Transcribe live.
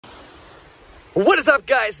What is up,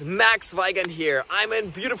 guys? Max Weigand here. I'm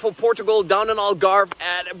in beautiful Portugal, down in Algarve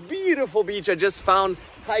at a beautiful beach I just found.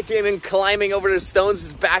 Hiking and climbing over the stones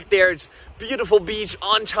is back there. It's beautiful beach,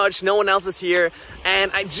 untouched, no one else is here.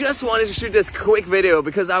 And I just wanted to shoot this quick video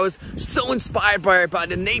because I was so inspired by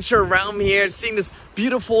the nature around me here, seeing this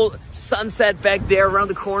beautiful sunset back there around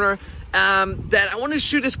the corner, that I want to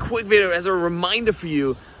shoot this quick video as a reminder for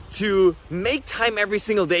you to make time every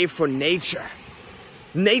single day for nature.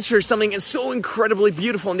 Nature is something that's so incredibly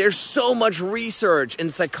beautiful, and there's so much research in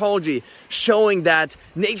psychology showing that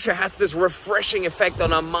nature has this refreshing effect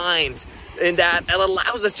on our mind, and that it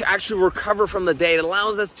allows us to actually recover from the day. It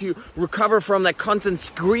allows us to recover from that constant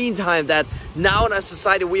screen time that now in our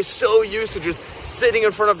society we're so used to just sitting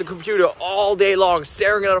in front of the computer all day long,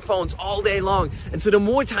 staring at our phones all day long. And so the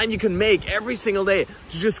more time you can make every single day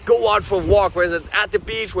to just go out for a walk, whether it's at the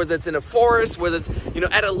beach, whether it's in a forest, whether it's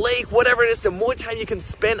at a lake, whatever it is, the more time you can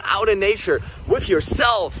spend out in nature with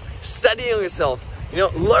yourself, studying yourself,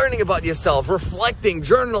 learning about yourself, reflecting,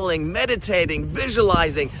 journaling, meditating,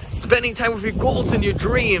 visualizing, spending time with your goals and your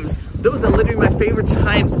dreams. Those are literally my favorite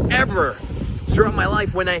times ever throughout my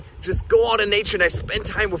life, when I just go out in nature and I spend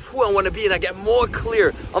time with who I want to be, and I get more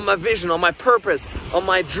clear on my vision, on my purpose, on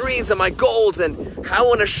my dreams and my goals, and how I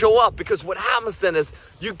want to show up. Because what happens then is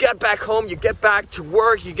you get back home, you get back to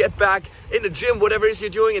work, you get back in the gym, whatever it is you're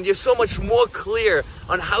doing, and you're so much more clear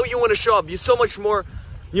on how you want to show up. You're so much more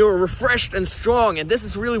refreshed and strong. And this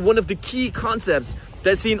is really one of the key concepts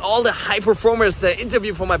that I've seen all the high performers that I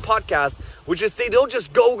interview for my podcast, which is they don't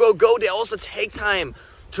just go, they also take time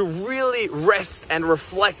to really rest and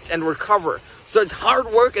reflect and recover. So it's hard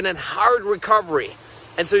work and then hard recovery.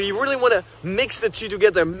 And so you really want to mix the two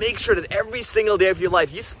together. Make sure that every single day of your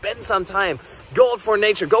life, you spend some time, go out for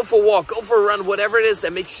nature, go for a walk, go for a run, whatever it is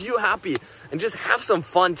that makes you happy, and just have some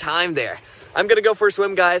fun time there. I'm gonna go for a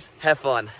swim, guys. Have fun.